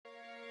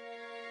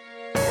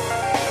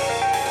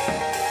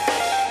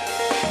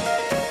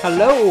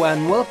Hello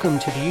and welcome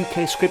to the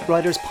UK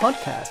Scriptwriters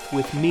Podcast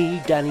with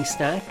me, Danny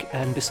Stack,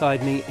 and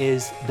beside me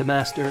is the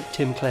master,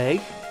 Tim Clay.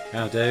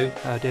 How do?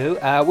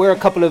 We're a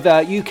couple of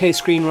UK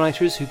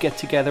screenwriters who get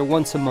together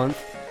once a month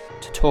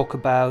to talk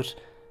about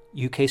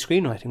UK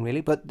screenwriting,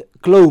 really, but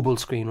global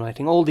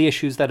screenwriting, all the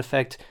issues that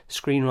affect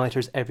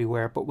screenwriters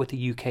everywhere, but with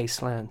a UK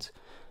slant.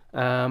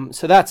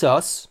 So that's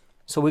us.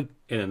 So we,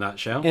 In a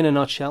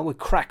nutshell, we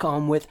crack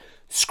on with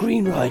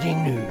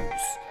screenwriting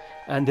news.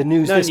 And the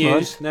news no this news,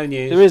 month, no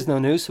news. there is no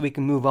news, so we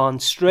can move on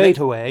straight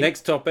away.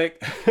 Next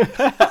topic.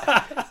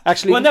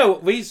 Actually, well, no.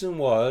 Reason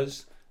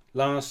was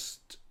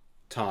last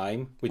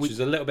time, which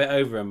was a little bit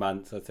over a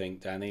month, I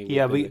think, Danny.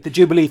 Yeah, the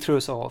Jubilee threw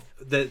us off.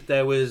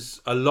 There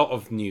was a lot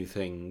of new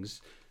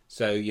things,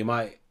 so you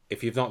might,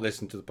 if you've not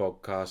listened to the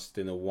podcast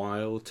in a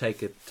while,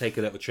 take a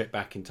little trip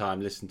back in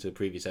time, listen to the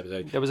previous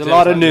episode. There was a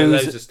lot of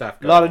news, loads of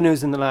stuff a lot of on.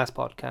 news in the last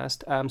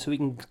podcast. So we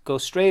can go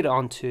straight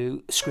on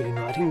to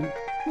screenwriting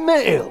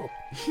mail.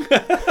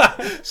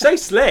 So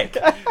slick.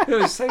 It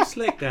was so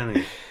slick,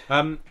 Danny.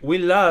 We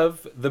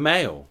love the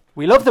mail.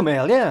 We love the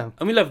mail, yeah.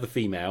 And we love the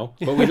female,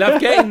 but we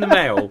love getting the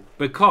mail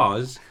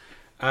because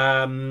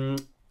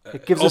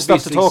It gives us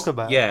stuff to talk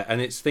about. Yeah,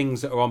 and it's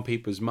things that are on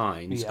people's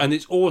minds. Yeah. And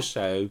it's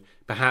also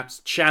perhaps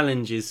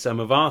challenges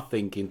some of our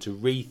thinking to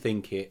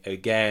rethink it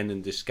again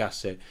and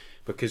discuss it.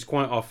 Because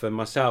quite often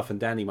myself and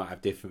Danny might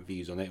have different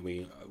views on it.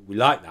 We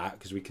like that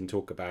because we can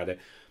talk about it.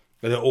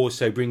 But it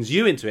also brings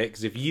you into it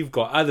because if you've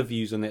got other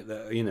views on it,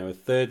 that a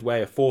third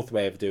way, a fourth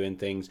way of doing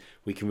things,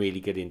 we can really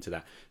get into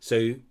that.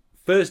 So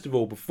first of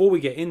all, before we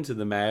get into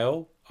the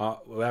mail,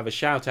 we'll have a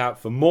shout out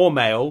for more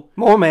mail.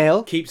 More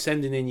mail. Keep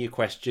sending in your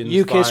questions.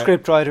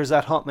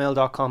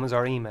 UKScriptwriters@hotmail.com is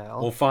our email.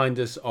 Or find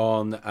us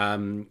on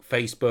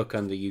Facebook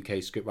under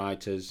UK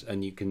Scriptwriters,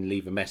 and you can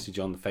leave a message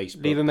on the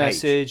Facebook Leave a page.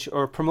 message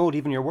or promote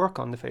even your work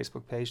on the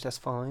Facebook page. That's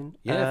fine.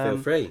 Yeah, feel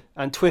free.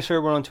 And Twitter,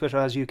 we're on Twitter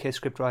as UK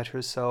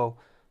Scriptwriters. So,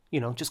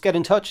 just get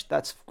in touch.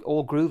 That's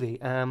all groovy.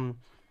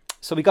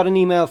 So we got an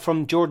email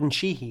from Jordan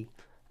Sheehy,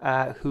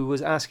 who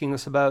was asking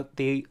us about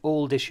the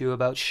old issue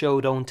about show,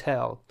 don't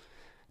tell.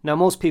 Now,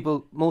 most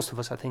of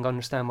us, I think,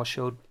 understand what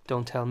show,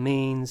 don't tell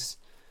means.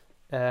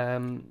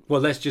 Well,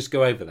 let's just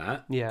go over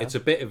that. Yeah. It's a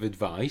bit of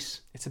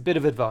advice. It's a bit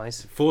of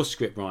advice. For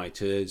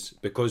scriptwriters,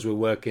 because we're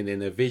working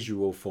in a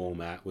visual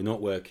format, we're not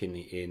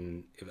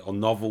working on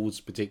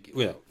novels,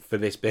 particularly. For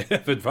this bit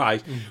of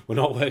advice, we're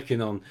not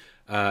working on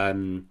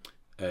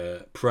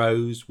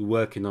prose. We're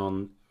working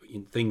on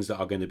things that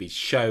are going to be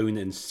shown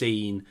and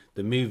seen.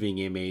 The moving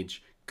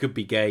image could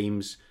be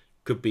games,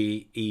 could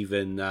be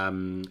even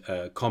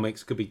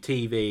comics, could be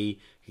TV,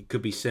 it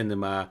could be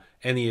cinema,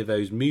 any of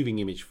those moving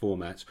image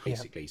formats,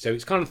 basically. Yeah. So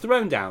it's kind of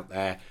thrown out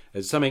there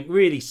as something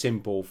really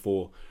simple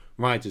for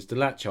writers to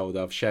latch hold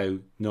of,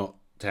 show, not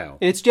tell.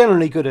 It's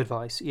generally good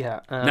advice,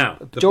 yeah. Now,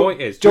 the point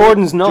is,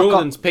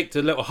 Jordan's picked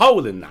a little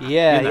hole in that.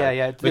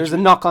 Yeah. There's a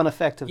knock-on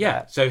effect of that.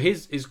 Yeah, so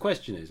his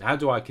question is, how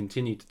do I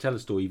continue to tell a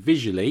story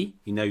visually?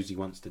 He knows he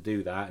wants to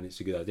do that, and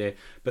it's a good idea.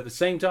 But at the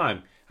same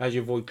time, how do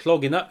you avoid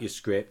clogging up your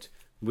script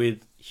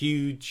with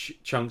huge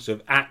chunks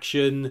of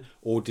action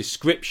or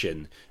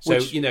description? So,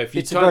 if you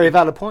it's a very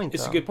valid point.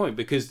 It's a good point,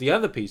 because the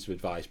other piece of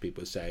advice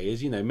people say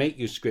is, make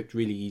your script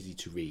really easy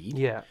to read.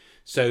 Yeah.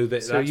 So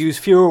use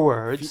fewer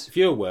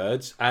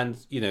words. And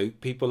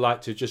people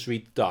like to just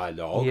read the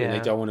dialogue, and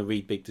they don't want to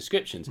read big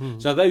descriptions.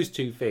 So those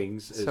two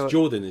things, as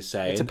Jordan is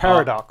saying, it's a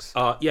paradox.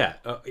 Are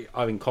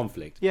in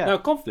conflict. Yeah. Now,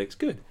 conflict's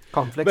good.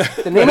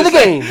 Conflict's the name of the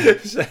game.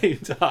 At the same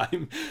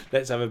time,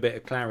 let's have a bit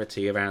of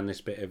clarity around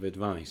this bit of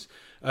advice.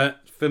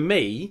 For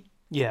me,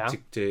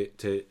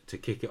 to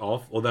kick it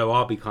off, although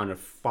I'll be kind of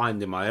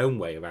finding my own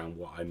way around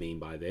what I mean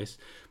by this,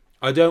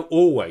 I don't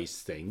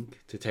always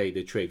think, to tell you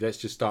the truth, let's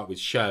just start with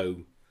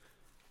show,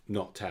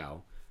 not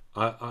tell.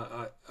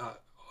 I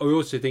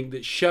also think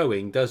that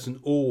showing doesn't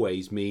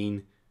always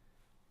mean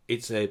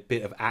it's a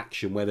bit of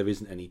action where there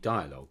isn't any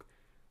dialogue.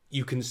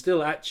 You can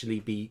still actually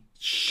be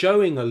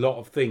showing a lot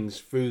of things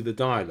through the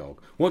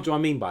dialogue. What do I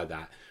mean by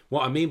that?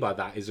 What I mean by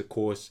that is, of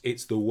course,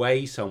 it's the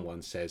way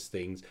someone says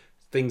things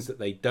that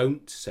they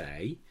don't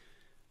say,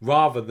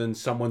 rather than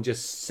someone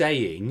just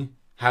saying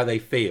how they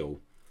feel.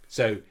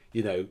 So,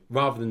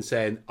 rather than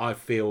saying, I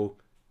feel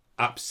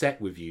upset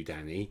with you,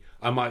 Danny,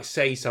 I might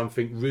say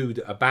something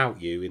rude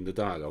about you in the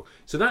dialogue.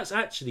 So that's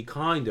actually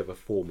kind of a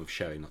form of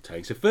showing, not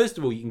telling. So first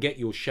of all, you can get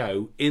your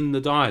show in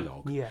the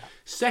dialogue. Yeah.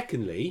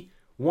 Secondly,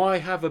 why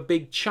have a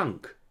big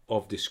chunk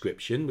of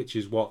description, which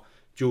is what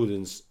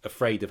Jordan's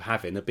afraid of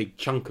having, a big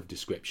chunk of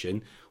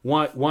description?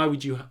 Why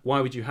would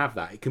you have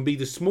that? It can be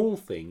the small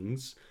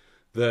things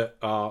that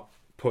are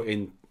put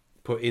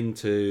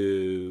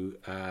into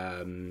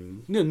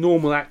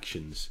normal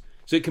actions.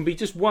 So it can be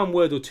just one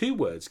word or two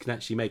words can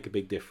actually make a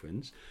big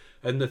difference.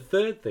 And the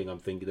third thing I'm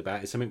thinking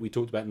about is something we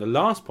talked about in the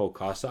last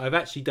podcast that I've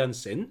actually done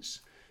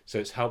since, so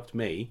it's helped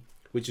me,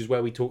 which is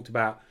where we talked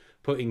about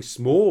putting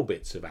small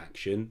bits of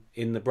action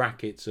in the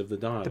brackets of the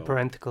dialogue. The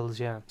parenticles,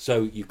 yeah.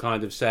 So you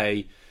kind of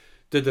say,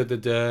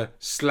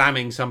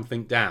 slamming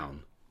something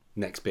down,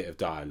 next bit of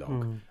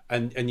dialogue.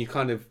 And you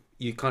kind of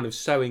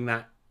sewing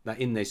that that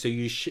in there. So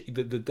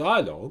the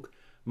dialogue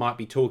might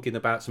be talking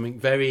about something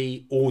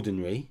very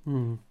ordinary,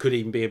 could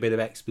even be a bit of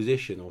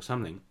exposition or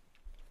something,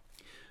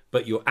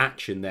 but your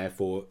action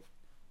therefore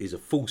is a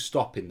full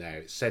stop in there.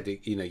 It's said,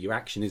 your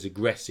action is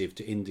aggressive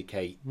to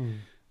indicate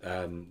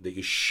that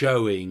you're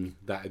showing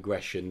that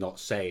aggression, not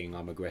saying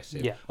I'm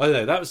aggressive. Yeah. I don't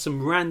know. That was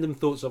some random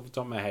thoughts off the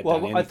top of my head.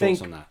 Well, Danny. I think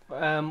thoughts on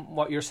that?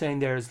 What you're saying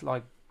there is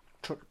like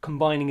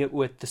combining it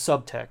with the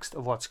subtext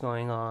of what's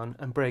going on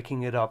and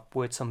breaking it up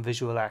with some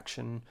visual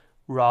action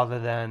rather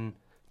than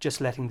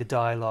just letting the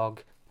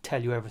dialogue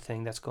tell you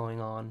everything that's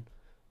going on.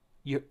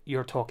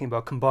 You're talking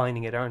about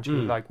combining it, aren't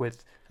you? Like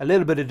with a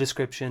little bit of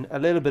description, a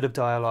little bit of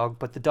dialogue,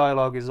 but the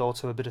dialogue is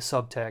also a bit of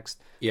subtext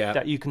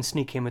that you can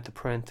sneak in with the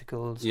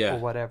parentheticals or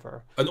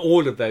whatever. And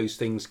all of those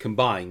things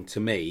combined, to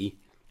me,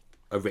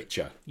 are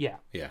richer. Yeah.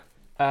 Yeah.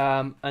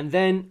 And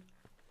then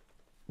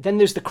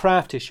there's the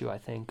craft issue, I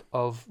think,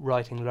 of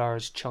writing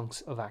large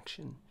chunks of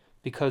action.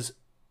 Because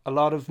a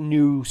lot of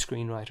new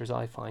screenwriters,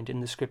 I find,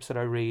 in the scripts that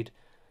I read,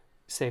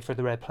 say for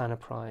the Red Planet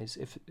Prize,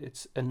 if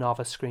it's a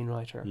novice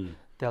screenwriter,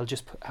 they'll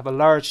just have a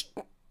large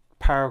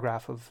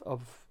paragraph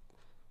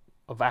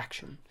of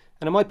action.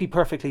 And it might be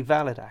perfectly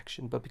valid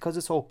action, but because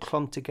it's all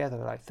clumped together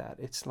like that,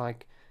 it's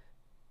like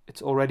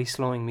it's already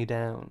slowing me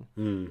down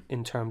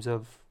in terms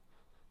of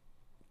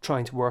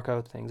trying to work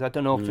out things. I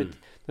don't know if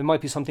there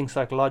might be something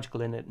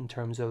psychological in it in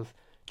terms of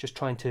just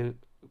trying to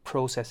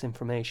process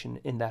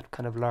information in that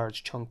kind of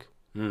large chunk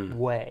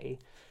way.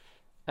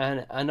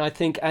 And I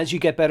think as you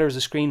get better as a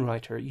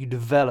screenwriter, you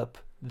develop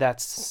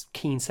that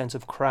keen sense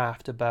of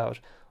craft about,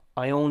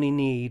 I only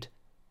need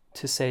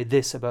to say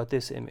this about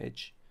this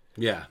image.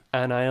 Yeah.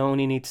 And I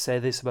only need to say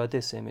this about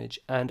this image.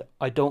 And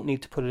I don't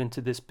need to put it into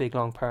this big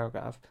long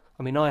paragraph.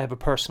 I mean, I have a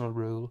personal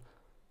rule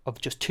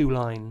of just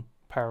 2-line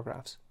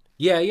paragraphs.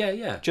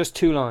 Yeah. Just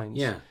 2 lines.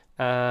 Yeah.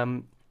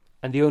 And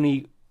the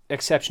only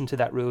exception to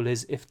that rule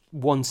is if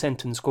one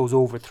sentence goes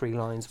over 3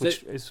 lines,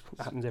 which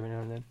happens every now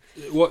and then.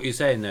 What you're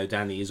saying, though,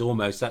 Danny, is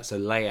almost that's a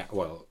layout.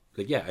 Well,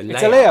 yeah,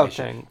 it's a layout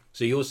thing.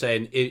 So you're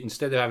saying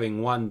instead of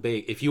having one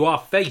big, if you are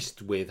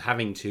faced with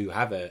having to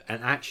have an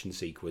action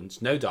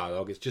sequence, no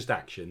dialogue, it's just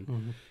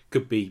action.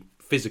 Could be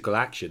physical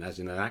action, as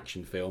in an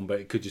action film, but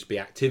it could just be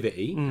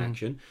activity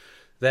action.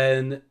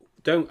 Then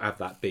don't have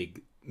that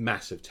big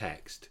mass of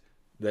text.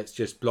 Let's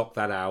just block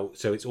that out.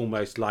 So it's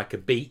almost like a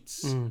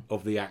beats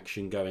of the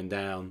action going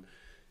down.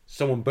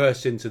 Someone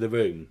bursts into the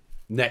room.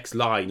 Next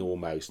line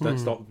almost.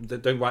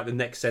 Don't write the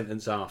next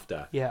sentence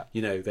after. Yeah.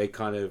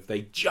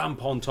 They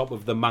jump on top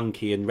of the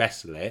monkey and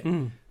wrestle it.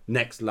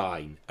 Next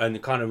line. And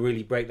kind of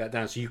really break that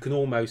down. So you can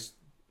almost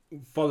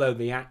follow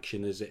the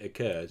action as it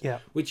occurs. Yeah.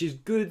 Which is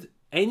good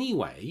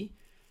anyway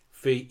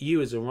for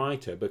you as a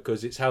writer,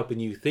 because it's helping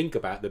you think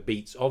about the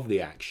beats of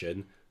the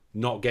action,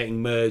 not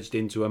getting merged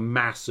into a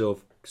mass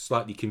of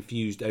slightly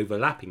confused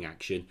overlapping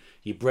action.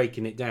 You're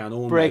breaking it down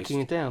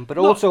but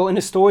also in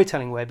a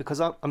storytelling way, because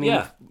I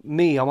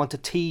want to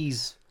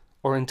tease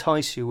or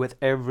entice you with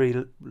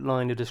every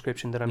line of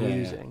description that I'm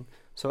using,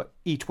 so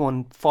each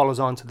one follows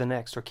on to the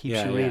next or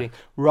keeps you reading,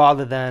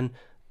 rather than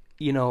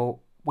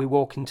we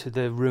walk into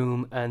the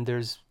room and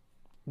there's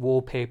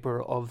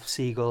wallpaper of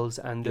seagulls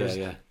and there's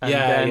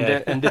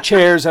and the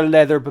chairs are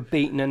leather but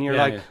beaten, and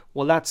you're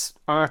well, that's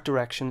art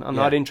direction. I'm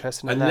not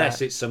interested in that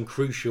unless it's some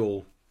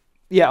crucial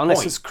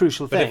it's a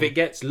crucial thing. But if it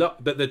gets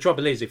but the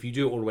trouble is, if you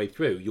do it all the way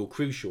through, your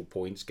crucial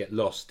points get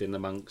lost in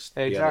amongst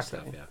the other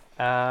stuff.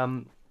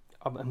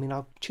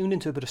 I tuned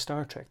into a bit of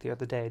Star Trek the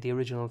other day, the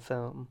original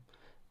film,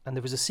 and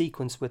there was a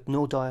sequence with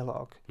no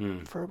dialogue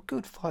for a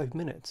good 5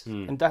 minutes,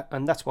 and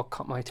that's what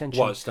caught my attention.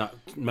 What's that?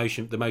 The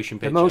motion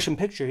picture. The motion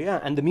picture,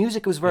 and the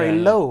music was very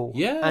low,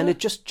 and it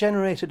just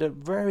generated a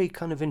very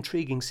kind of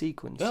intriguing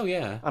sequence. Oh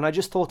yeah, and I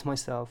just thought to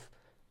myself,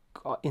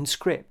 in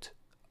script,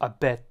 I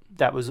bet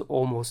that was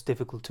almost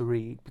difficult to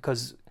read,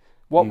 because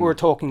what we're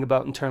talking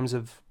about in terms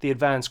of the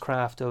advanced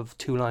craft of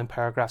 2-line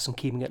paragraphs and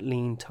keeping it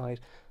lean, tight,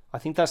 I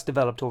think that's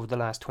developed over the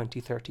last 20,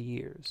 30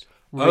 years.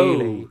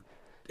 Really.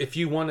 If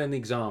you want an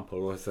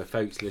example, or if the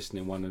folks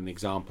listening want an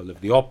example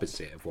of the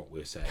opposite of what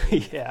we're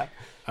saying,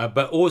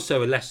 but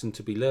also a lesson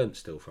to be learnt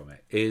still from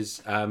it, is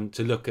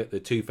to look at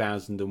the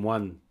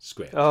 2001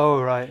 script.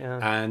 Oh, right,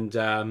 yeah. And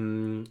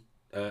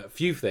a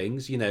few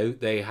things,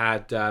 they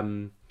had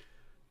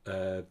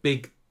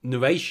big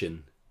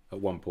narration at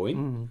one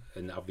point,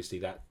 and obviously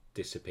that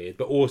disappeared,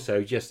 but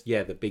also just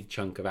the big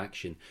chunk of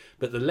action.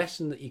 But the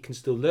lesson that you can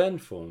still learn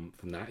from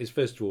that is,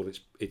 first of all, it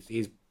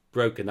is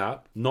broken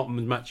up, not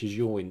as much as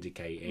you're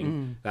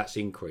indicating. That's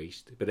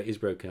increased, but it is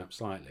broken up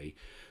slightly.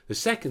 The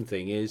second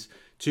thing is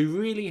to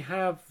really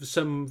have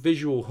some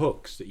visual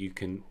hooks that you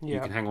can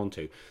hang on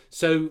to.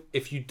 So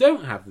if you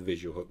don't have the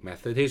visual hook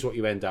method, here's what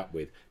you end up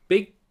with: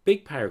 big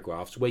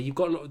paragraphs where you've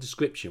got a lot of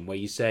description, where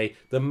you say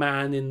the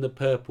man in the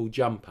purple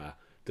jumper,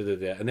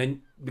 and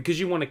then because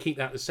you want to keep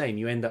that the same,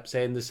 you end up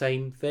saying the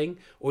same thing,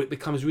 or it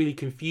becomes really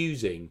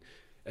confusing.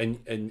 and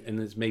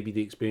there's maybe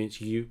the experience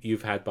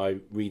you've had by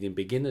reading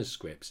beginners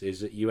scripts,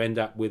 is that you end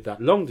up with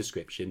that long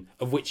description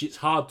of which it's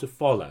hard to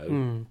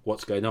follow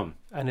what's going on,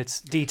 and it's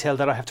detail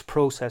that I have to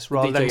process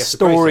rather than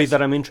story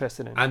that I'm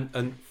interested in.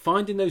 And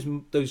finding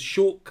those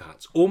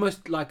shortcuts,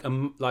 almost like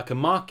a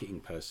marketing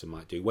person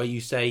might do, where you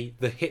say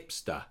the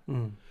hipster,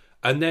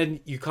 and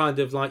then you kind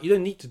of like, you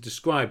don't need to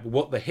describe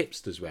what the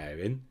hipster's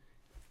wearing,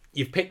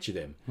 you've pictured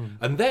him,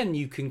 and then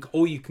you can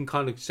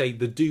kind of say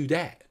the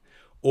dudette,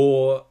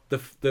 or the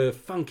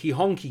funky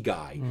honky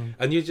guy,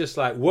 and you're just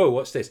like, whoa,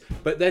 what's this?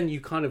 But then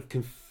you kind of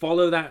can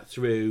follow that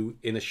through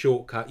in a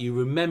shortcut. You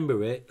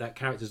remember it. That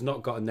character's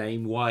not got a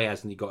name. Why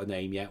hasn't he got a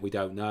name yet? We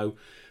don't know.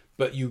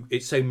 But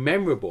it's so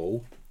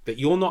memorable that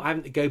you're not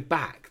having to go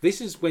back. This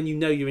is when you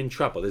know you're in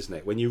trouble, isn't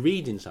it? When you're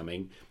reading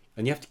something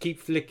and you have to keep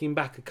flicking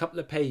back a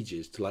couple of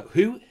pages to like,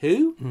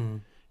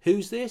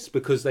 who's this?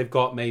 Because they've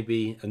got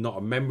maybe not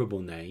a memorable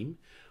name,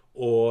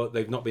 or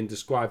they've not been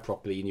described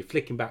properly, and you're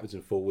flicking backwards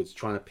and forwards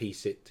trying to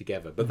piece it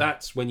together. But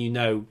that's when you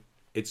know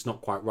it's not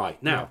quite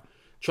right. Now,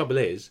 trouble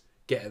is,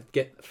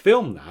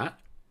 film that,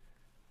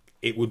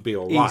 it would be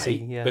all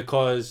right,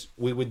 because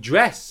we would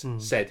dress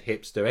said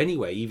hipster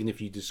anyway, even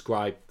if you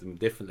described them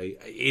differently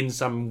in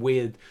some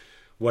weird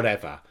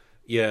whatever.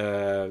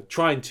 You're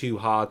trying too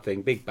hard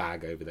thing, big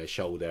bag over their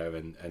shoulder,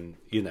 and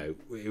you know,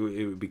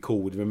 it would be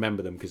cool, we'd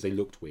remember them because they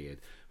looked weird.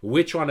 But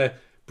we're trying to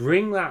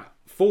bring that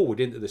forward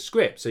into the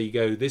script, so you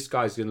go, this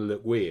guy's going to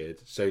look weird,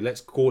 so let's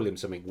call him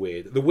something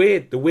weird, the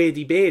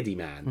weirdy beardy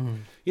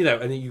man, you know,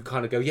 and then you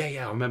kind of go,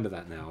 yeah, I remember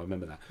that now,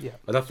 and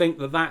I think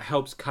that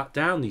helps cut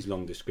down these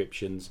long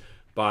descriptions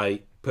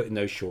by putting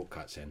those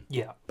shortcuts in.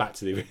 Back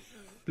to the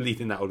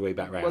leading that all the way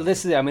back round. Well,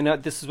 this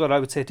is what I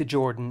would say to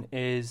Jordan,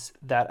 is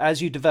that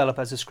as you develop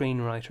as a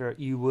screenwriter,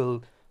 you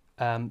will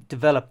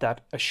develop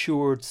that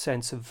assured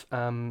sense of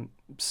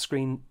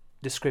screen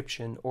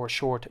description or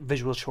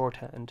visual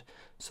shorthand,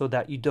 so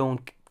that you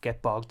don't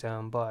get bogged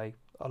down by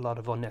a lot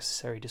of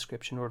unnecessary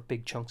description or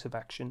big chunks of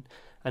action.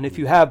 And if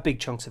you have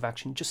big chunks of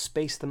action, just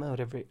space them out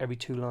every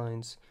 2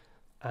 lines,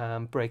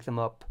 break them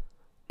up,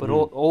 but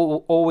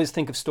always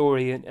think of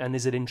story and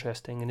is it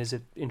interesting, and is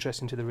it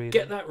interesting to the reader.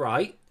 Get that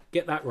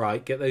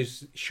right, get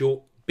those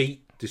short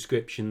beat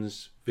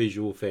descriptions,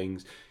 visual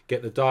things,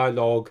 get the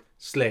dialogue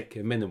slick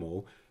and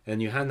minimal,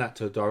 and you hand that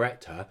to a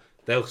director.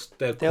 They'll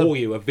call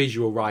you a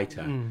visual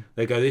writer.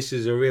 They go, this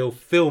is a real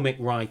filmic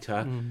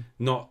writer.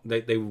 Not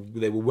they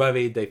were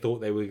worried. They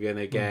thought they were going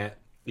to get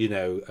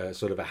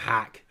sort of a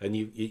hack, and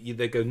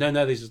they go,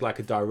 no, this is like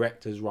a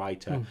director's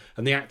writer,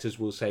 and the actors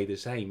will say the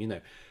same.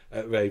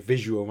 A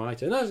visual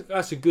writer, and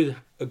that's a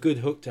good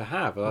hook to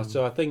have.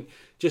 So I think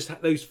just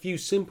those few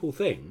simple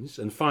things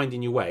and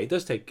finding your way. It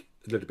does take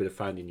a little bit of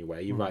finding your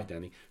way. You're right,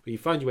 Danny, but you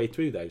find your way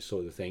through those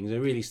sort of things, and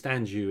it really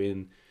stands you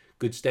in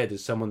good stead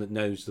as someone that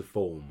knows the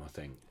form, I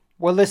think.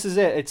 Well, this is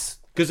it. It's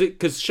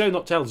because show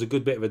not tell is a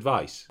good bit of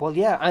advice. Well,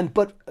 yeah,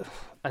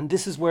 and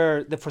this is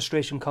where the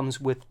frustration comes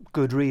with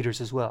good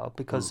readers as well,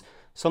 because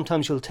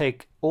sometimes you'll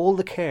take all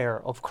the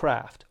care of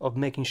craft of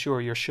making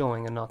sure you're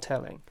showing and not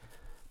telling,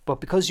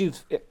 but because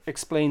you've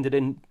explained it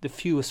in the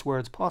fewest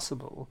words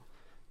possible,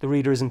 the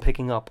reader isn't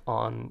picking up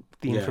on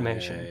the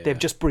information. They've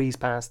just breezed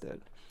past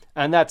it,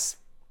 and that's.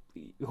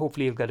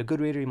 Hopefully you'll get a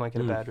good reader, you might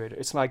get a bad reader.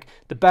 It's like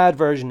the bad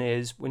version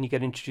is when you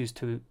get introduced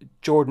to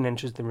Jordan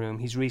enters the room,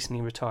 he's recently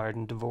retired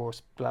and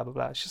divorced, blah blah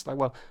blah. It's just like,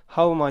 well,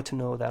 how am I to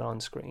know that on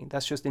screen?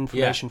 That's just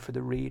information for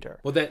the reader.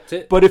 Well, that's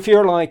it. But if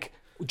you're like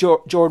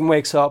Jordan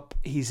wakes up,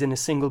 he's in a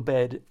single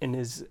bed in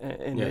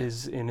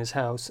his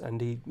house, and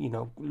he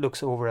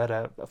looks over at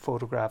a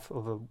photograph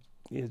of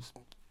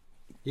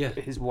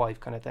his wife,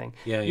 kind of thing.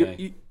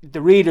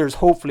 The reader's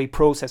hopefully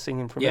processing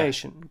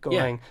information,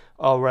 going,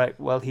 all right,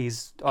 well,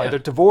 he's either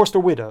divorced or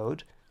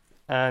widowed,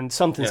 and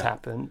something's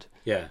happened.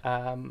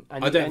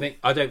 I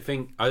don't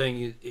think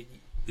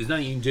there's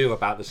nothing you can do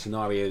about the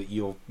scenario that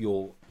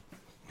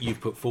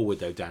you've put forward,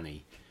 though,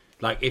 Danny.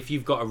 Like, if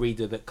you've got a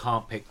reader that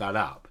can't pick that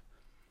up,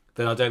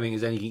 then I don't think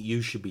there's anything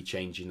you should be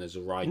changing as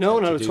a writer. No,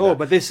 not at all.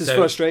 But this is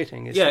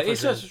frustrating.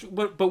 It's just,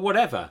 but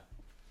whatever.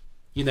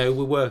 We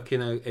work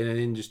in an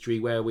industry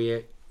where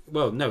it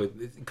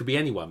could be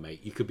anyone,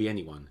 mate. You could be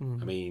anyone.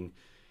 I mean,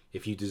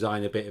 if you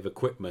design a bit of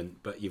equipment,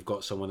 but you've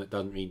got someone that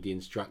doesn't read the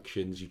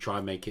instructions, you try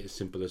and make it as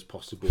simple as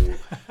possible.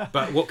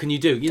 But what can you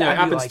do? It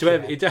happens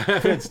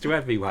to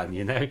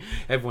everyone.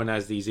 Everyone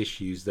has these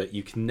issues that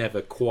you can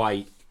never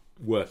quite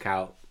work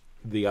out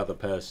the other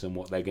person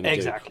what they're going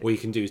to do. All you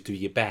can do is do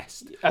your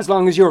best. As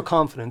long as you're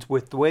confident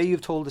with the way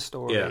you've told the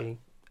story.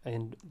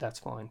 And that's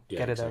fine.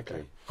 Get it out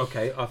there.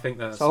 Okay, I think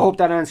that's... So I hope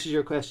that answers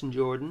your question,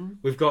 Jordan.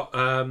 We've got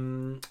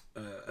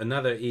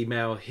another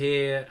email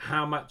here.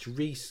 How much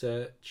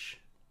research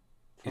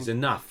is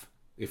enough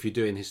if you're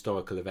doing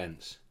historical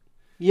events?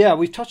 Yeah,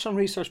 we've touched on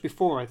research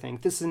before, I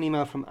think. This is an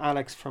email from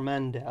Alex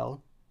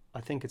Fermandel.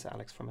 I think it's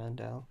Alex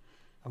Fermandel.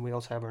 And we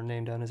also have her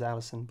name down as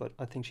Alison, but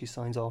I think she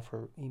signs off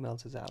her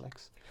emails as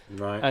Alex.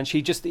 Right. And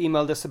she just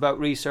emailed us about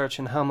research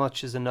and how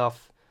much is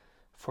enough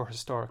for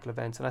historical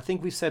events. And I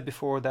think we've said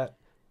before that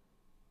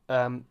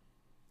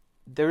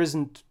there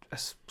isn't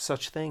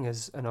such thing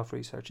as enough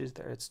research, is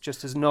there? It's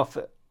just as enough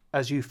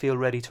as you feel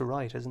ready to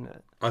write, isn't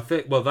it? I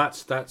think. Well,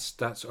 that's,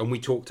 and we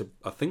talked.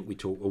 I think we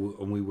talked,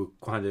 and we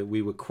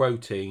were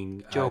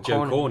quoting Joe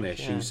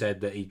Cornish, who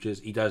said that he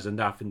does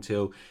enough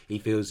until he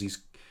feels he's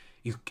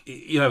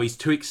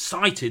too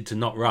excited to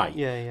not write.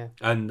 Yeah.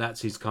 And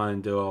that's his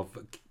kind of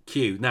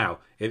cue. Now,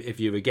 if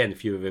you're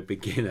a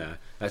beginner,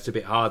 that's a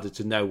bit harder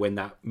to know when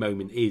that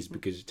moment is,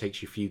 because it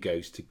takes you a few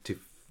goes to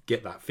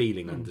get that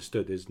feeling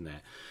understood, isn't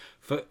it?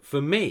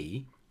 For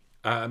me,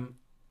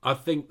 I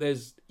think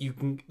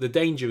the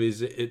danger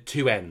is at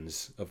two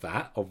ends of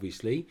that.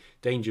 Obviously,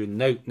 danger in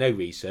no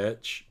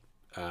research,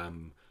 a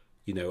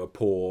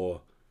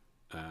poor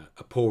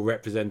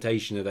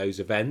representation of those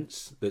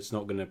events that's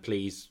not going to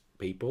please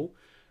people.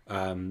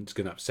 It's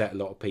going to upset a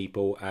lot of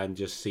people and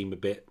just seem a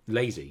bit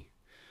lazy.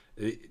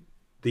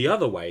 The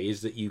other way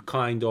is that you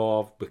kind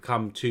of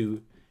become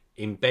too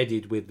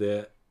embedded with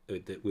the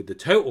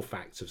total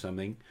facts of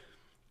something,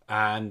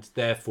 and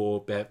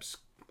therefore perhaps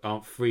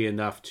aren't free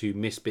enough to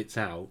miss bits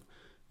out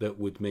that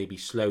would maybe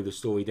slow the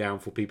story down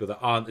for people that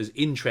aren't as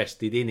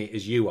interested in it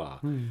as you are,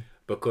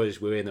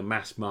 because we're in a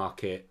mass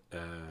market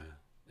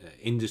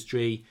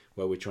industry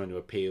where we're trying to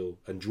appeal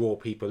and draw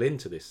people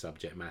into this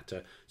subject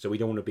matter. So we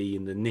don't want to be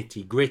in the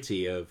nitty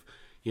gritty of,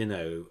 what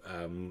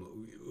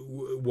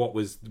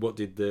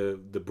did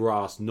the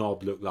brass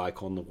knob look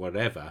like on the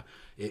whatever,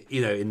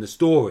 in the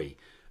story.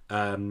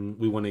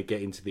 We want to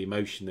get into the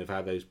emotion of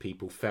how those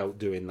people felt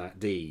doing that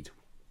deed.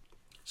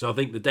 So I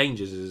think the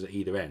dangers is at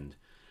either end.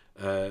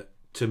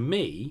 To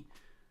me,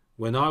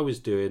 when I was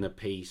doing a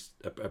piece,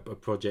 a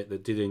project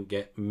that didn't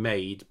get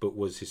made but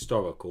was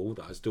historical,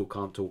 that I still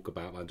can't talk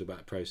about, I do about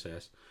the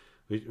process,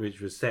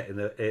 which was set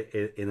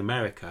in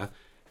America,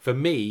 for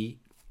me,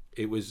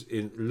 it was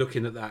in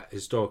looking at that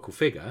historical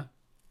figure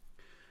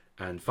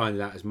and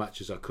finding out as much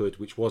as I could,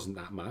 which wasn't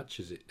that much,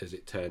 as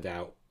it turned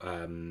out,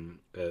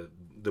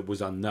 that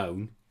was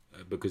unknown,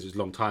 because it was a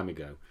long time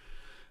ago.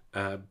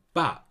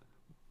 But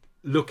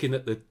looking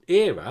at the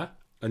era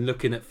and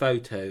looking at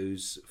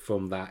photos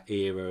from that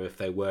era, if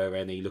there were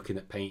any, looking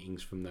at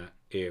paintings from that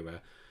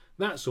era,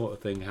 that sort of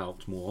thing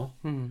helped more.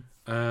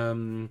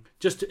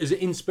 Just as an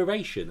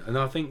inspiration. And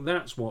I think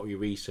that's what your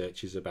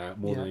research is about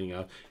more than anything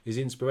else, is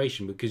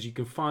inspiration, because you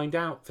can find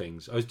out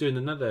things. I did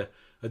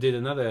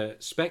another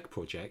spec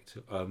project,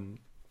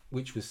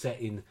 which was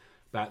set in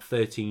about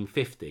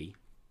 1350,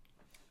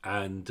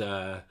 and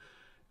I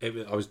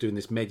was doing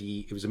this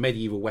it was a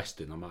medieval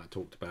western. I might have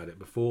talked about it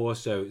before.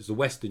 So it's the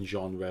western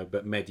genre,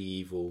 but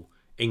medieval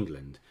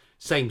England.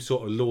 Same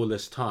sort of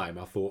lawless time.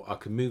 I thought I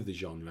could move the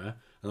genre,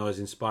 and I was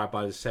inspired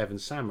by the Seven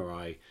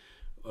Samurai,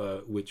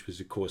 which was,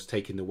 of course,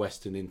 taking the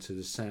western into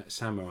the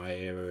samurai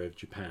era of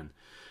Japan.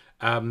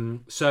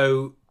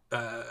 So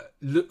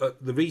the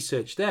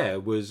research there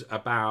was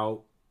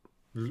about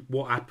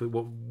what happened.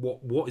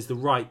 What is the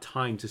right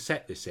time to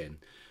set this in?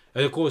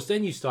 And of course,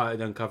 then you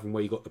started uncovering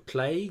where you got the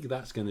plague.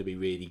 That's going to be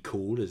really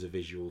cool as a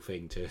visual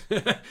thing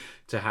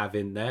to have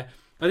in there.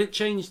 And it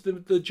changed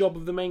the job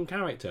of the main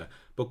character,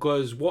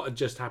 because what had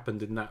just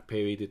happened in that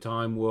period of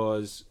time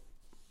was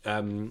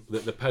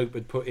that the Pope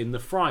had put in the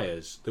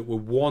friars that were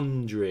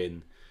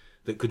wandering,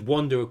 that could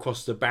wander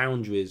across the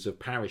boundaries of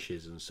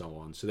parishes and so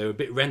on. So they were a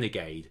bit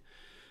renegade.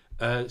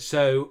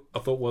 So I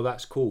thought, well,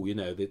 that's cool.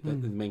 The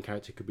main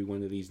character could be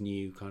one of these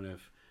new kind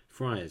of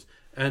friars.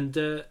 And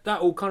that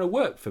all kind of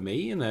worked for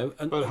me, And,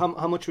 but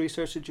how much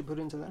research did you put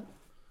into that?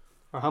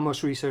 Or how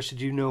much research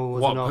did you know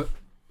was enough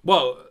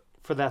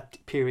for that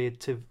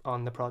period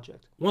on the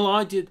project? Well,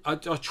 I did. I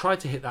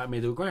tried to hit that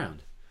middle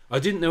ground. I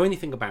didn't know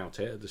anything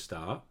about it at the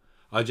start.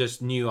 I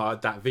just knew I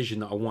had that vision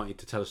that I wanted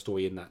to tell a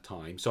story in that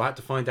time. So I had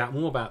to find out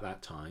more about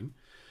that time.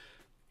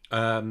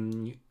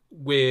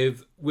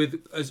 With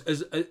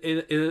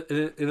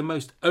in a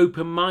most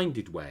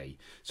open-minded way.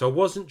 So I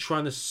wasn't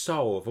trying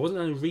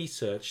to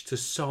research to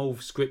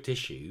solve script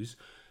issues.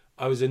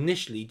 I was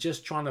initially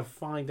just trying to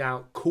find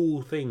out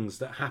cool things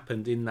that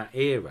happened in that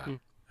era.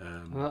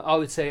 I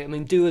would say,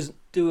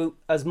 do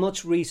as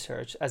much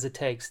research as it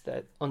takes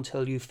that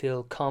until you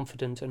feel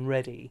confident and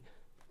ready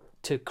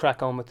to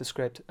crack on with the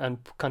script and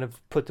kind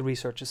of put the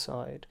research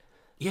aside.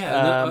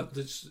 Yeah,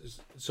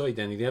 sorry,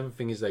 Danny. The other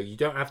thing is, though, you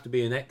don't have to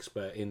be an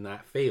expert in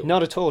that field.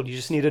 Not at all. You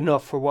just need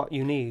enough for what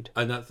you need.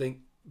 And I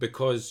think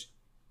because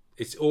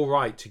it's all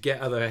right to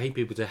get other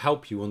people to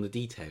help you on the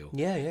detail.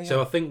 Yeah.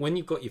 So I think when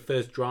you've got your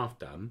first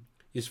draft done,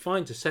 it's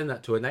fine to send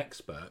that to an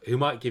expert who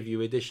might give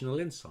you additional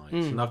insights.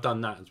 And I've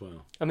done that as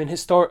well. I mean,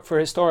 for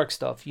historic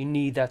stuff, you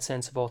need that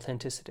sense of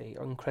authenticity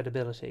or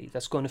credibility.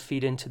 That's going to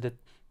feed into the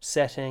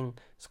setting,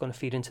 it's going to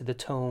feed into the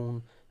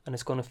tone, and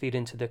it's going to feed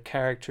into the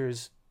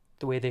characters,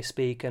 the way they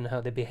speak and how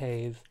they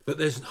behave. But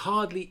there's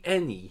hardly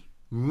any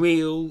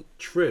real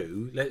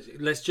true,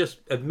 let's just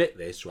admit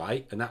this,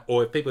 right? And that,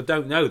 or if people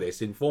don't know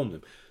this, inform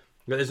them.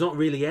 But there's not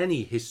really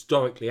any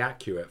historically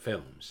accurate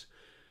films,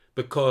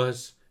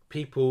 because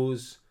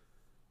people's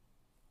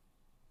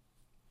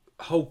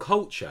whole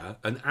culture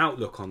and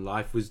outlook on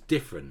life was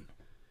different.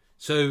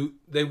 So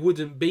there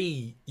wouldn't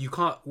be,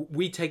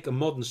 we take a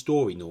modern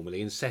story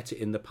normally and set it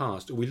in the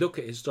past. We look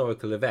at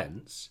historical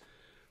events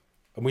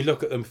and we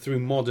look at them through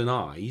modern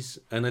eyes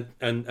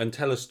and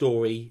tell a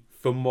story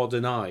from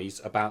modern eyes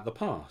about the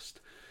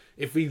past.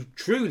 If we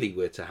truly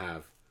were to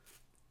have,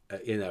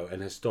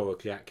 an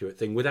historically accurate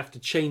thing, we'd have to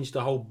change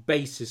the whole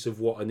basis of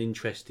what an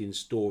interesting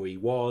story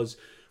was.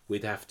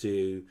 We'd have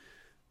to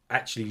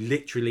actually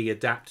literally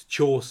adapt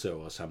Chaucer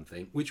or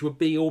something, which would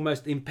be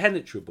almost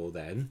impenetrable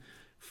then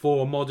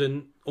for a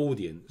modern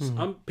audience.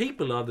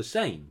 People are the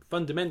same.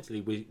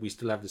 Fundamentally, we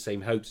still have the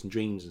same hopes and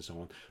dreams and so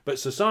on. But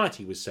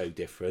society was so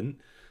different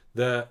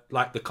that,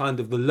 like, the kind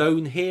of the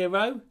lone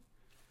hero,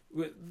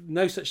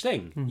 no such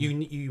thing.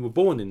 You were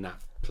born in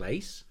that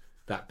place,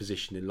 that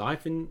position in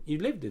life, and you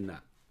lived in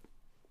that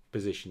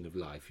position of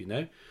life,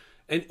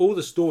 And all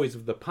the stories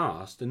of the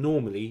past are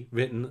normally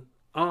written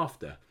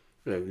after.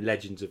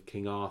 Legends of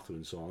King Arthur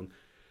and so on,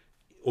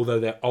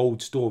 although they're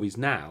old stories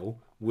now,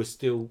 were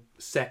still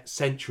set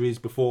centuries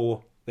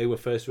before they were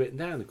first written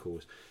down, of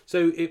course.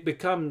 So it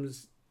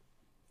becomes,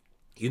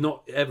 you're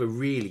not ever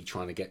really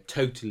trying to get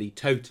totally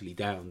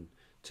down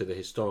to the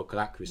historical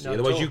accuracy.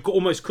 Otherwise, you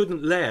almost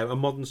couldn't layer a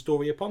modern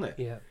story upon it.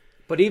 Yeah.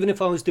 But even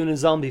if I was doing a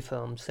zombie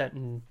film set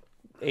in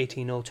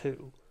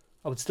 1802,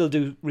 I would still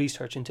do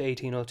research into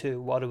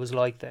 1802, what it was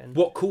like then.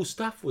 What cool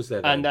stuff was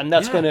there then? And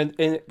that's going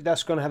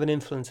to have an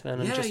influence then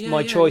on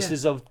my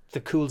choices of the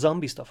cool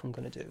zombie stuff I'm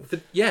going to do.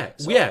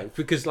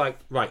 Because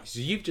so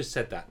you've just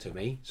said that to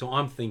me, so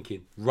I'm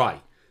thinking,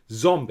 right,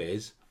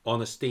 zombies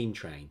on a steam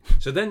train.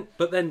 So then,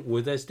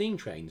 were there steam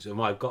trains?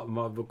 And I've got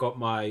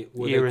my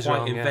were they quite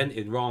wrong,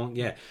 invented wrong?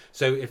 Yeah.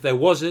 So if there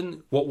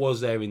wasn't, what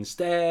was there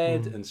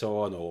instead, and so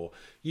on? Or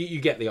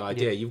you get the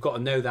idea. Yeah. You've got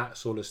to know that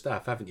sort of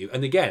stuff, haven't you?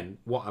 And again,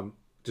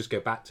 just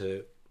go back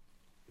to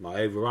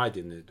my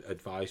overriding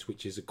advice,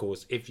 which is, of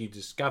course, if you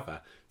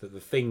discover that the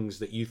things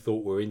that you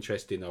thought were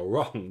interesting are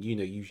wrong,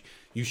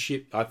 you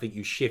shift. I think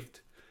you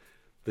shift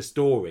the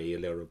story a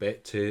little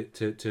bit to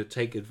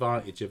take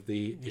advantage of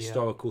the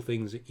historical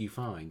things that you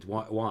find.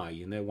 Why?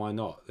 Why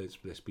not?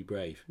 Let's be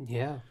brave.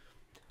 Yeah.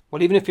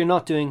 Well, even if you're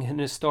not doing an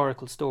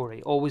historical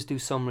story, always do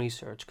some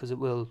research, because it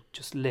will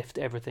just lift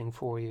everything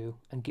for you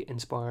and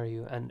inspire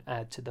you and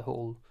add to the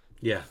whole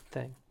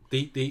thing.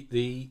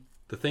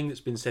 The thing that's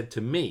been said to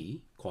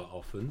me quite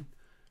often,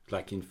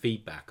 like in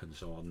feedback and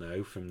so on,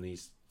 though, from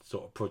these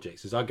sort of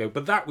projects, is I go,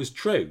 but that was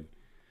true.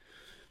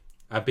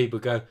 And people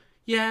go,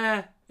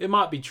 yeah, it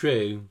might be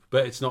true,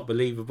 but it's not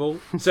believable.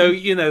 So,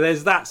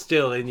 there's that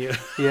still in you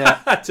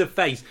to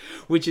face,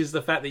 which is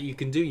the fact that you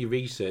can do your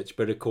research,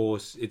 but of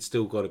course, it's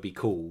still got to be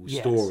cool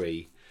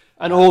story.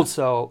 And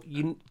also,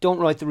 you don't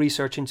write the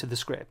research into the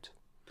script.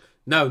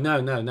 No.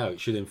 It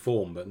should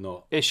inform, but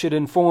not. It should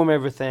inform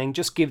everything.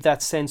 Just give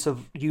that sense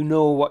of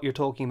what you're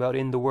talking about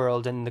in the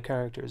world and the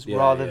characters,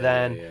 rather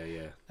than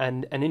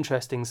an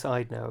interesting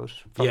side note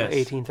from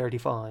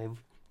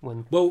 1835.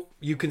 Well,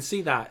 you can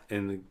see that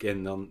in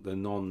the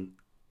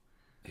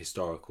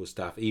non-historical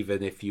stuff,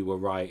 even if you were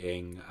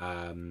writing.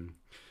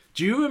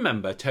 Do you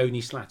remember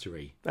Tony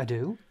Slattery? I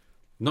do.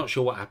 Not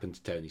sure what happened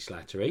to Tony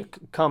Slattery.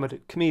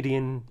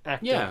 Comedian,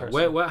 actor. Yeah,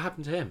 what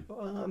happened to him?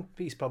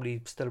 He's probably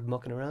still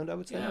mucking around, I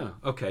would say. Yeah,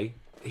 okay.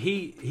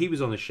 He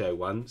was on a show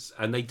once,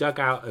 and they dug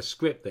out a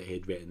script that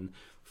he'd written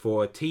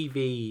for a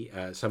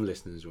TV, some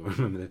listeners will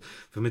remember this,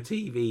 from a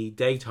TV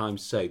daytime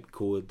soap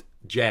called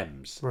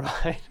Gems.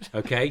 Right.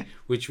 Okay,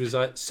 which was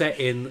set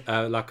in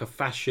like a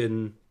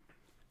fashion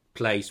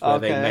place where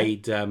they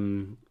made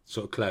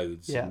sort of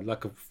clothes,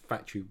 like a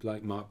factory,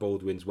 like Mark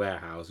Baldwin's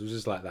warehouse. It was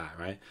just like that,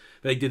 right?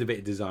 They did a bit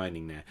of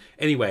designing there.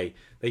 Anyway,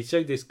 they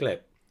showed this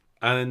clip,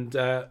 and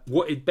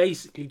what it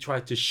basically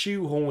tried to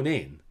shoehorn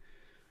in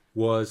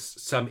was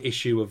some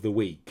issue of the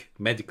week,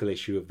 medical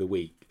issue of the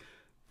week.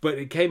 But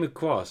it came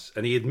across,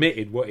 and he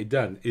admitted what he'd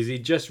done, is he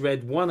just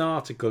read one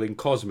article in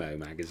Cosmo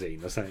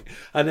magazine or something,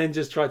 and then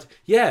just tried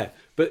to,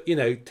 but,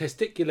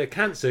 testicular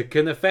cancer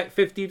can affect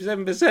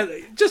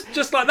 57%.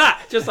 Just like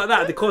that.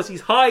 And of course,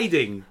 he's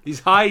hiding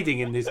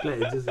in this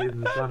clip, just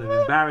in the kind of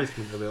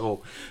embarrassment of it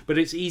all. But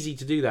it's easy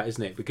to do that,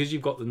 isn't it? Because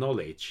you've got the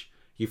knowledge,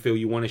 you feel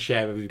you want to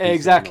share every piece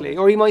exactly.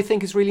 Or you might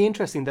think it's really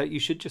interesting that you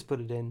should just put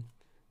it in.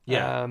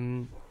 Yeah.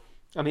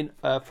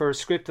 For a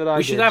script that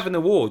we should have an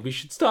award. We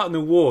should start an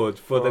award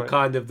for the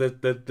kind of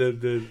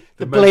the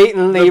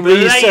blatantly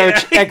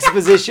research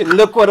exposition.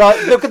 Look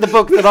at the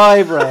book that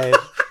I've read.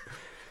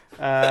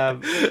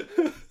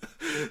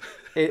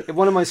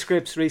 One of my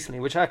scripts recently,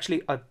 which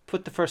actually I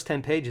put the first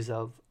 10 pages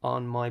of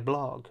on my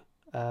blog,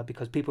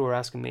 because people were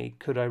asking me,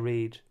 could I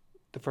read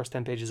the first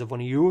 10 pages of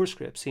one of your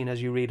scripts, seeing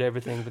as you read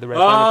everything for the Red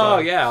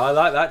Planet blog. Yeah, I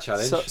like that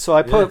challenge. So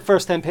I put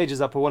first 10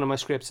 pages up of one of my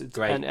scripts,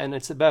 and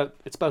it's about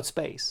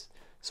space.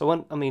 So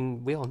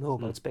we all know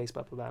about space,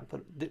 blah, blah, blah,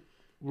 but the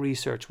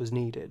research was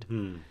needed.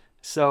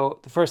 So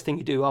the first thing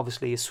you do,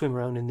 obviously, is swim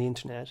around in the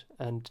internet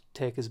and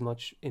take as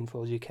much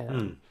info as you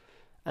can.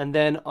 And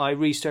then I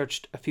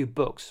researched a few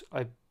books.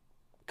 I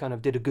kind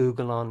of did a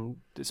Google on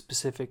the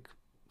specific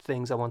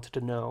things I wanted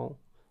to know,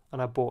 and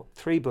I bought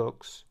 3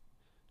 books,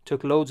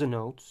 took loads of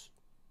notes,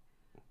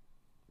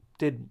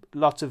 did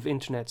lots of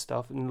internet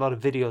stuff and a lot of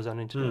videos on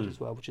internet as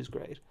well, which is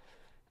great.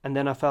 And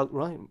then I felt,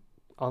 right,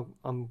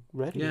 I'm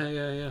ready.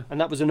 Yeah.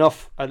 And that was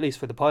enough, at least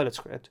for the pilot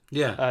script.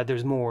 Yeah.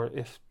 There's more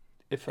if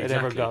it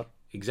ever got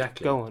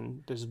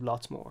going. There's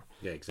lots more.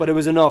 Yeah, exactly. But it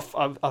was enough.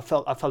 I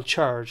felt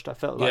charged. I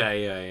felt like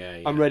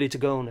yeah. I'm ready to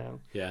go now.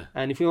 Yeah.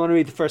 And if you want to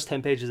read the first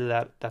 10 pages of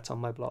that, that's on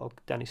my blog,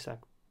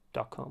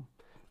 dannystack.com.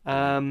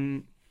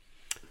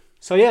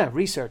 So yeah,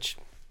 research.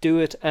 Do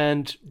it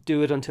and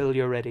do it until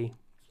you're ready.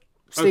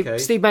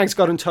 Steve Banks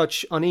got in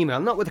touch on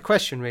email, not with a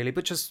question really,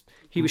 but just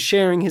he was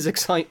sharing his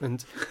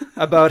excitement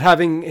about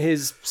having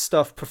his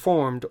stuff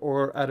performed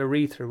or at a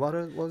read-through. What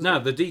was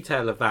it? The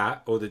detail of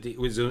that, or it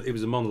was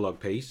a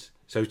monologue piece,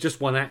 so it's just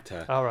one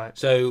actor. All right.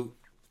 So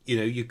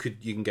you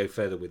can go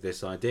further with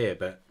this idea,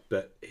 but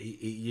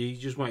he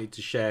just wanted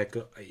to share.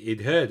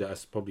 He'd heard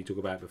us probably talk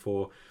about it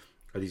before,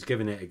 and he's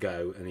given it a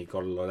go, and he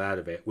got a lot out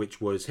of it,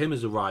 which was him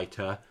as a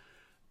writer.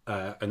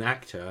 An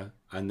actor,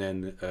 and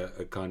then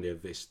a kind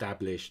of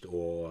established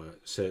or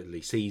certainly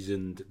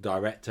seasoned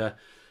director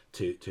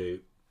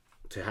to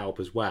help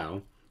as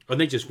well,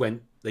 and they just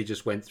went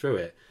through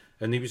it,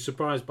 and he was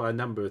surprised by a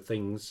number of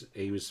things.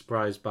 He was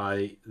surprised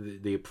by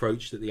the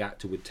approach that the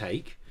actor would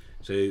take,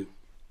 so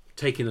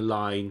taking a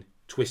line,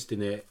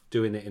 twisting it,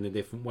 doing it in a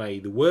different way.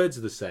 The words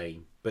are the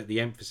same, but the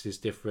emphasis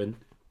different,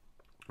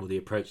 or the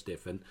approach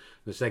different.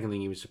 The second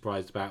thing he was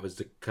surprised about was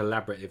the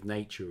collaborative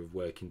nature of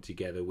working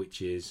together,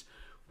 which is,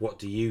 what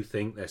do you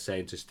think? They're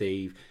saying to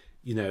Steve,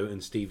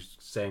 and Steve's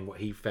saying what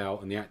he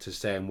felt, and the actor's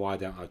saying, why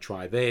don't I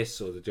try this?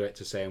 Or the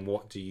director saying,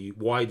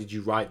 why did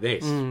you write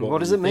this? What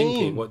does it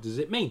mean? What does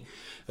it mean?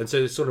 And so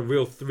there's sort of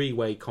real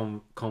three-way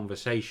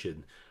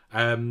conversation.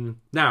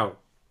 Now,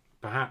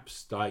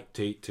 perhaps like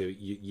to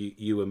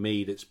you and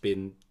me, that's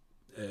been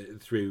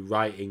through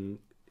writing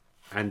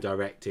and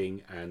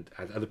directing and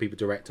other people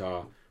direct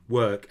our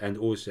work, and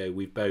also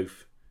we've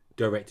both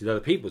directed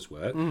other people's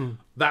work,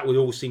 that would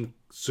all seem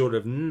sort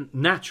of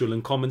natural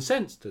and common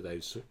sense to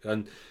those.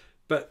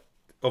 But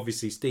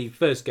obviously Steve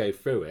first gave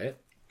through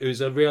it. It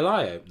was a real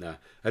eye-opener.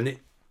 And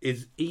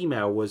his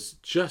email was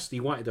just, he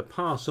wanted to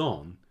pass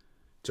on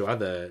to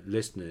other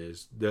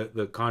listeners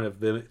the kind of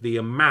the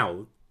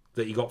amount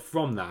that he got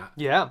from that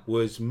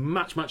was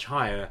much, much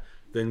higher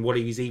than what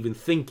he was even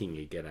thinking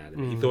he'd get out of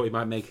it. He thought he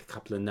might make a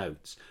couple of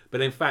notes.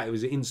 But in fact, it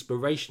was an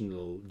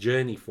inspirational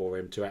journey for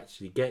him to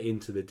actually get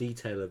into the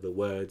detail of the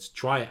words,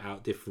 try it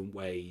out different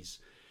ways,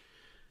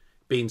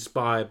 be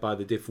inspired by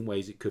the different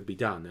ways it could be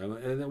done.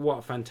 And what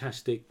a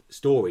fantastic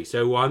story.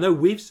 So I know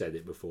we've said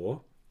it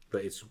before,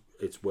 but it's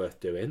worth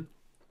doing.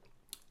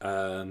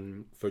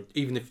 For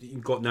even if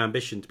you've got no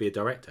ambition to be a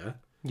director.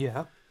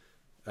 Yeah.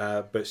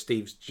 But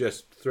Steve's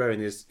just throwing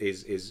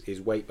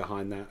his weight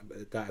behind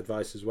that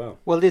advice as well.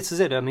 Well, this is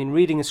it. I mean,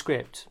 reading a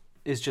script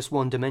is just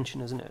one dimension,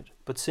 isn't it?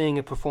 But seeing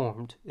it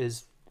performed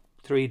is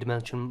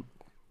three-dimensional,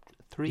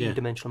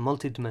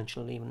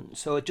 multi-dimensional even.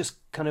 So it just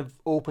kind of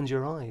opens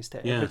your eyes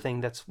to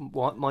everything that's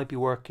what might be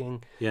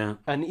working. Yeah.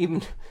 And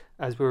even,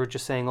 as we were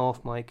just saying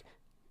off mic,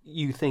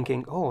 you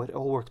thinking, oh, it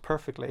all worked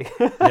perfectly.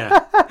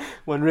 Yeah.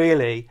 When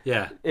really,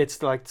 yeah,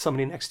 it's like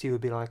somebody next to you would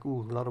be like,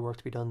 ooh, a lot of work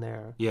to be done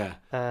there. Yeah.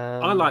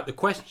 I like the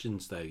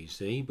questions though, you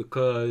see,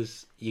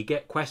 because you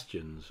get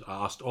questions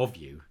asked of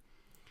you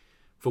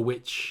for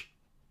which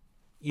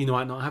you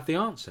might not have the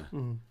answer.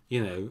 Why,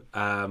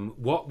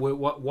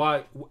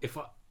 if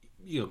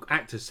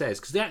actor says,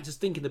 because the actor's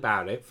thinking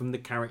about it from the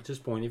character's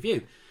point of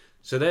view.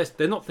 So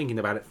they're not thinking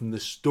about it from the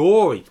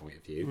story point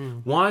of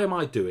view. Why am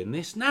I doing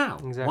this now?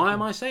 Exactly. Why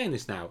am I saying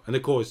this now? And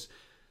of course,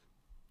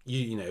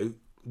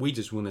 we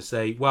just want to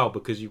say, well,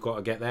 because you've got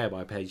to get there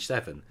by page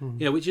 7,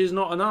 which is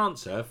not an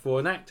answer for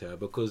an actor,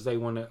 because they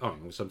want to. Oh,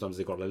 sometimes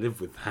they've got to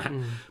live with that.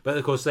 But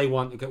of course, they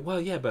want to go.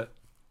 Well, yeah, but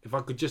if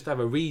I could just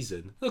have a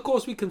reason, of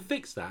course, we can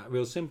fix that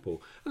real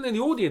simple. And then the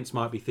audience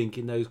might be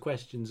thinking those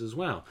questions as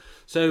well.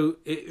 So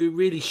it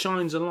really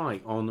shines a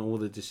light on all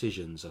the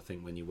decisions, I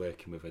think, when you're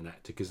working with an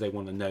actor, because they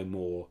want to know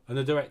more, and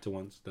the director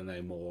wants to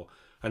know more.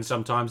 And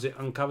sometimes it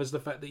uncovers the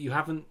fact that you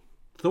haven't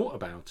thought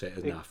about it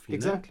enough.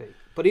 Exactly.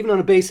 But even on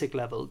a basic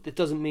level, it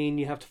doesn't mean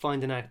you have to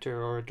find an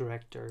actor or a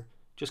director.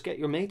 Just get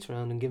your mates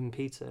around and give them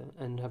pizza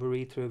and have a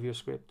read through of your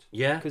script.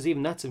 Yeah, because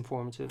even that's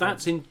informative.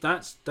 That's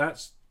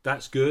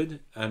good.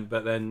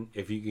 But then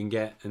if you can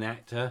get an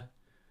actor,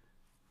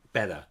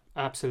 better.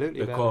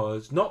 Absolutely,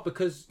 because better. Not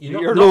because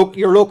your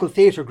local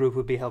theatre group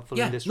would be helpful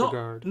in this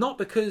regard. Not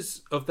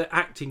because of the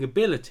acting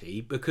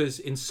ability, because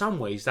in some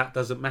ways that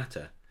doesn't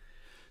matter.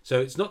 So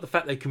it's not the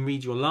fact they can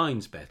read your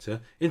lines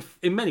better. In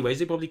many ways,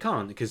 they probably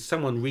can't, because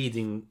someone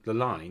reading the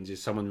lines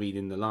is someone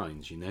reading the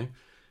lines, So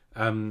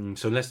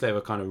unless they're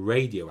a kind of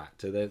radio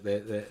actor,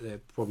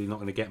 they're probably not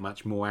going to get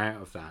much more out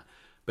of that.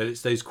 But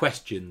it's those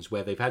questions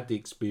where they've had the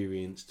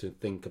experience to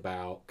think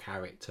about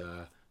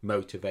character,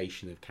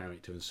 motivation of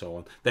character, and so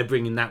on. They're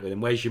bringing that with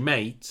them. Whereas your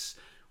mates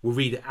will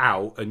read it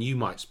out, and you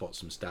might spot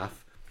some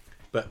stuff,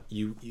 but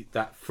you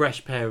that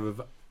fresh pair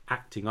of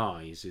acting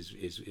eyes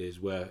is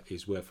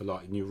worth a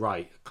lot. And you're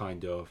right,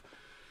 kind of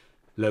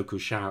local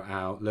shout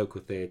out, local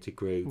theatre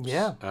groups,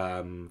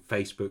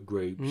 Facebook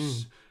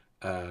groups,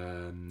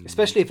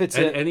 Especially if it's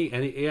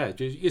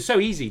it's so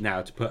easy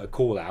now to put a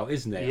call out,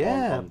 isn't it?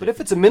 Yeah, but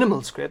if it's a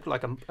minimal script,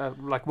 like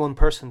like one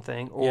person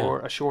thing, or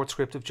a short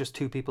script of just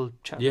two people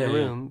chatting in a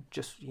room,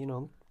 just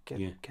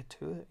get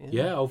to it.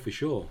 Yeah, oh, for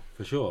sure.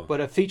 But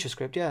a feature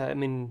script, I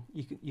mean,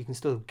 you can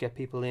still get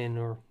people in,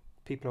 or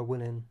people are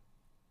willing.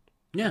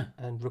 Yeah.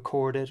 And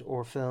record it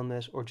or film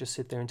it or just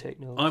sit there and take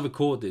notes.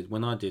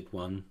 When I did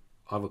one,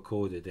 I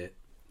recorded it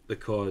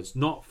because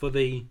not for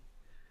the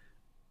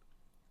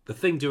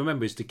thing to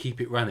remember is to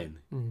keep it running.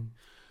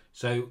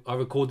 So I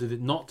recorded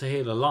it not to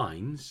hear the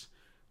lines,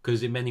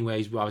 because in many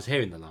ways I was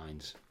hearing the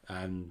lines,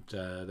 and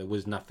there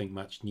was nothing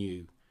much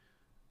new,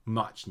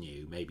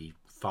 maybe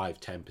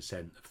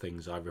 5-10% of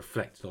things I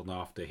reflected on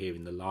after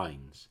hearing the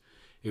lines.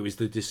 It was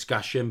the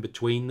discussion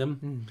between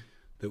them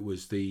that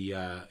was the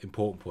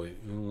important point.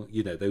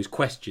 Those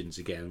questions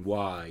again.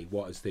 Why?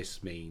 What does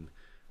this mean?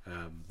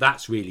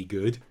 That's really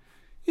good.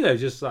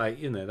 Just like,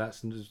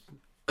 that's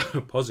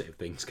positive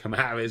things come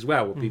out of it as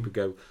well, where people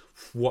go,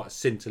 what a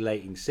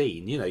scintillating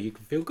scene. You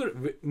can feel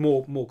good,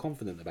 more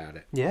confident about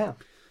it. Yeah.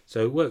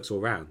 So it works all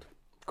round.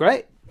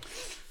 Great.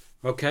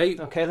 Okay,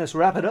 let's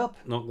wrap it up.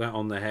 Knock that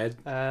on the head.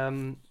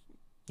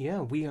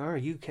 We are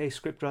UK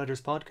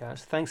Scriptwriters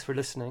Podcast. Thanks for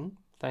listening.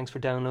 Thanks for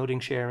downloading,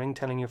 sharing,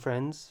 telling your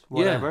friends,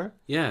 whatever.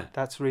 Yeah.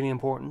 That's really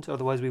important.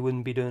 Otherwise, we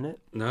wouldn't be doing it.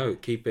 No,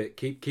 keep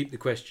the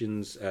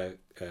questions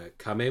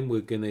coming.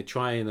 We're going to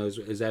try and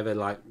as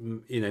ever,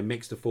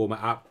 mix the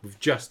format up. We've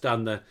just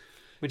done done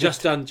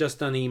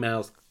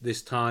emails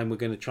this time. We're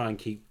going to try and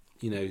keep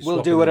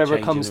we'll do whatever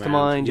comes to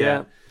mind.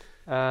 Yeah.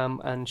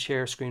 And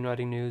share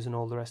screenwriting news and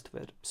all the rest of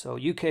it. So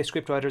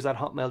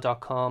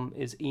ukscriptwriters@hotmail.com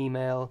is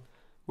email.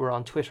 We're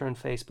on Twitter and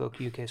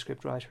Facebook, UK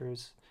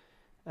Scriptwriters.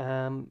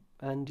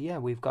 And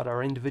we've got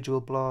our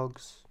individual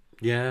blogs.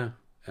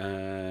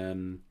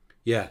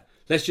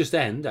 Let's just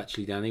end,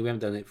 actually, Danny. We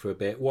haven't done it for a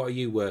bit. What are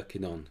you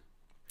working on?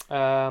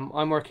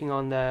 I'm working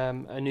on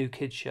a new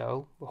kids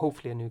show,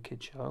 hopefully a new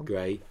kids show.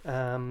 Great.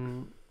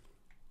 And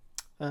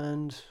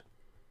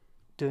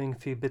doing a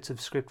few bits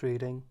of script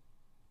reading,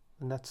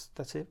 and that's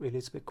it really.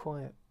 It's a bit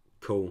quiet.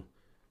 Cool.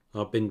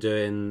 I've been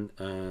doing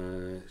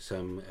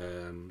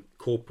some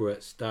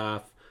corporate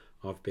stuff.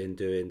 I've been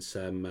doing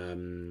some.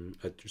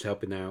 I was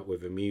helping out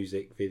with a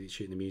music video,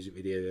 shooting a music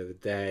video the other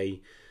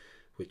day,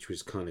 which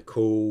was kind of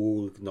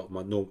cool. Not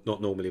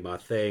normally my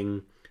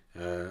thing.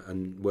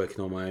 And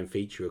working on my own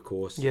feature, of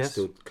course. Yes. It's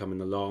still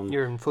coming along.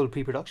 You're in full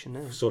pre-production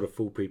now. Sort of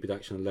full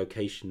pre-production.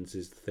 Locations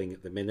is the thing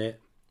at the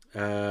minute.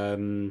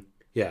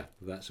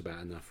 That's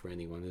about enough for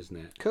anyone, isn't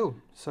it? Cool.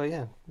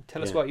 So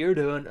tell us what you're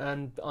doing,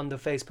 and on the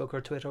Facebook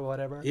or Twitter or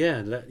whatever.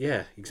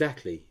 Yeah,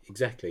 exactly.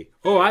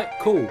 All right,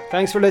 cool.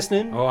 Thanks for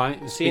listening. All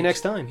right, see you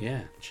next time.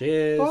 Yeah,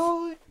 cheers.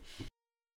 Bye.